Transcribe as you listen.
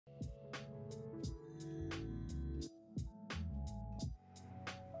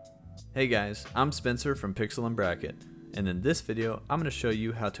Hey guys, I'm Spencer from Pixel and Bracket, and in this video I'm going to show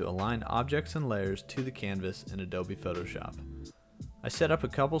you how to align objects and layers to the canvas in Adobe Photoshop. I set up a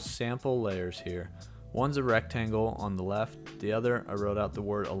couple sample layers here. One's a rectangle on the left, the other I wrote out the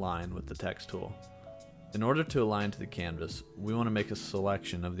word align with the text tool. In order to align to the canvas, we want to make a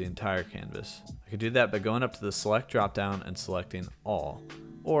selection of the entire canvas. I could do that by going up to the select drop down and selecting all,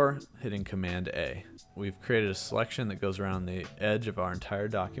 or hitting Command A. We've created a selection that goes around the edge of our entire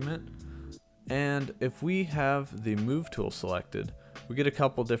document, and if we have the move tool selected, we get a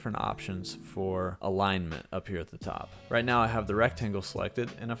couple different options for alignment up here at the top. Right now I have the rectangle selected,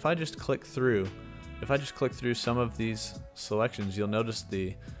 and if I just click through some of these selections, you'll notice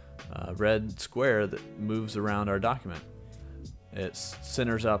the red square that moves around our document. It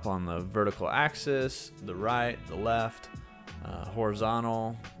centers up on the vertical axis, the right, the left,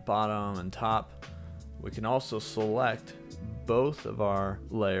 horizontal, bottom, and top. We can also select both of our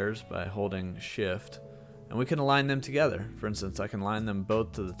layers by holding Shift, and we can align them together. For instance, I can align them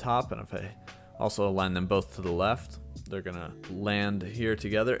both to the top, and if I also align them both to the left, they're gonna land here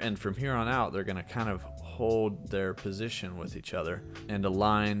together, and from here on out they're gonna kind of hold their position with each other and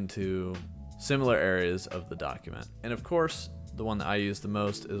align to similar areas of the document. And of course, the one that I use the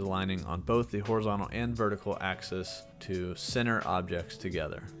most is aligning on both the horizontal and vertical axis to center objects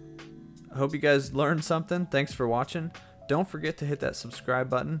together. I hope you guys learned something. Thanks for watching. Don't forget to hit that subscribe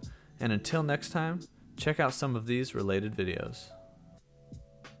button, and until next time, check out some of these related videos.